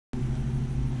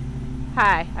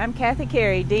Hi, I'm Kathy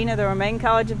Carey, Dean of the Romaine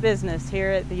College of Business here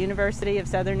at the University of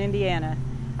Southern Indiana.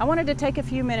 I wanted to take a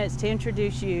few minutes to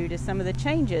introduce you to some of the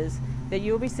changes that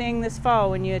you'll be seeing this fall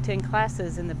when you attend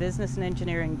classes in the Business and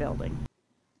Engineering building.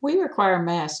 We require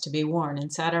masks to be worn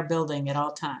inside our building at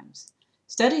all times.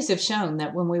 Studies have shown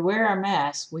that when we wear our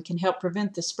masks, we can help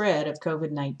prevent the spread of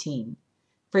COVID-19.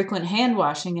 Frequent hand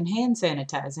washing and hand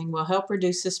sanitizing will help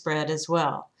reduce the spread as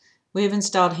well. We have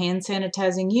installed hand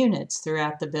sanitizing units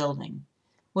throughout the building.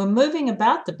 When moving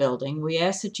about the building, we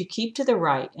ask that you keep to the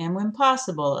right and, when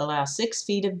possible, allow 6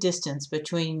 feet of distance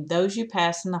between those you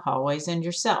pass in the hallways and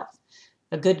yourself.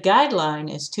 A good guideline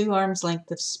is 2 arms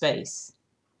length of space.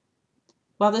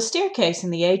 While the staircase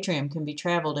and the atrium can be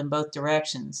traveled in both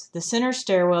directions, the center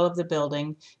stairwell of the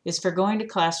building is for going to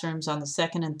classrooms on the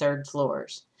 2nd and 3rd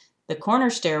floors. The corner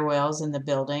stairwells in the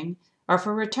building are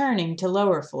for returning to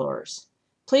lower floors.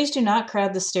 Please do not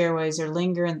crowd the stairways or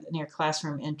linger near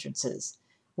classroom entrances.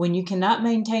 When you cannot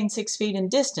maintain 6 feet in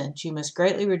distance, you must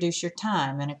greatly reduce your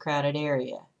time in a crowded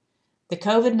area. The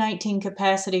COVID-19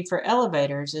 capacity for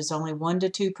elevators is only 1 to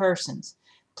 2 persons.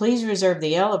 Please reserve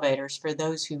the elevators for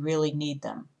those who really need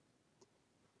them.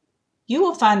 You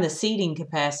will find the seating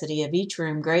capacity of each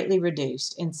room greatly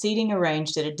reduced and seating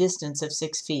arranged at a distance of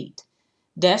 6 feet.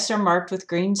 Desks are marked with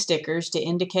green stickers to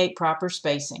indicate proper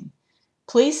spacing.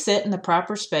 Please sit in the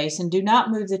proper space and do not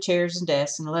move the chairs and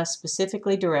desks unless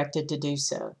specifically directed to do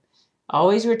so.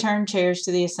 Always return chairs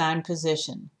to the assigned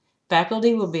position.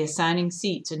 Faculty will be assigning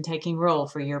seats and taking roll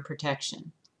for your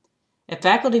protection. A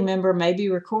faculty member may be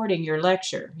recording your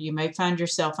lecture. You may find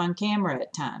yourself on camera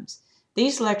at times.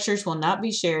 These lectures will not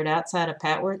be shared outside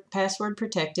a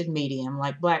password-protected medium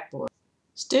like Blackboard.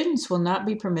 Students will not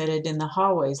be permitted in the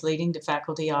hallways leading to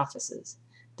faculty offices.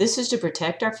 This is to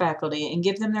protect our faculty and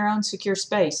give them their own secure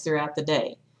space throughout the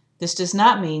day. This does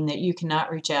not mean that you cannot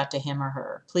reach out to him or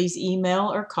her. Please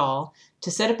email or call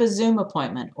to set up a Zoom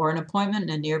appointment or an appointment in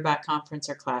a nearby conference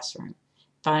or classroom.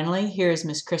 Finally, here is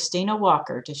Ms. Christina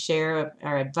Walker to share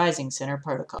our Advising Center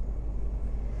protocol.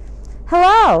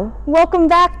 Hello, welcome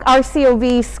back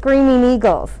RCOV Screaming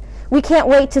Eagles. We can't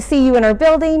wait to see you in our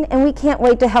building, and we can't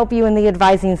wait to help you in the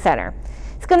Advising Center.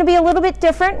 It's going to be a little bit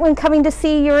different when coming to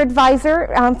see your advisor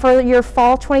for your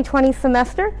fall 2020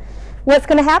 semester. What's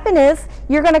going to happen is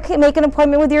you're going to make an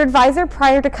appointment with your advisor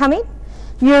prior to coming.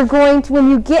 You're going to, when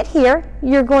you get here,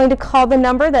 you're going to call the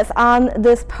number that's on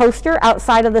this poster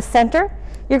outside of the center.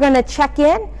 You're going to check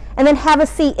in and then have a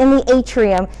seat in the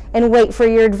atrium and wait for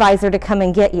your advisor to come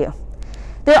and get you.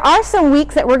 There are some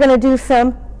weeks that we're going to do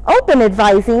some open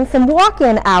advising, some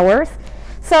walk-in hours.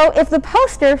 So if the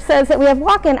poster says that we have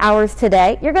walk-in hours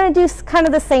today, you're going to do kind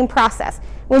of the same process.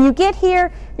 When you get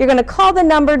here, you're going to call the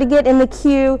number to get in the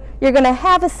queue, you're going to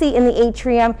have a seat in the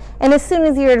atrium, and as soon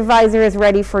as your advisor is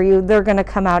ready for you, they're going to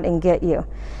come out and get you.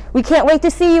 We can't wait to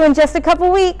see you in just a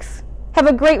couple weeks. Have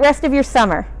a great rest of your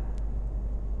summer.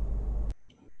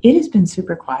 It has been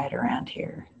super quiet around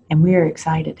here, and we are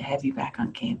excited to have you back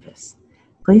on campus.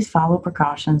 Please follow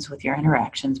precautions with your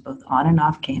interactions both on and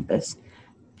off campus.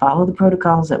 Follow the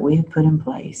protocols that we have put in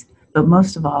place, but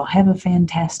most of all, have a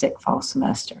fantastic fall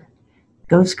semester.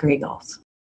 Go Screagles!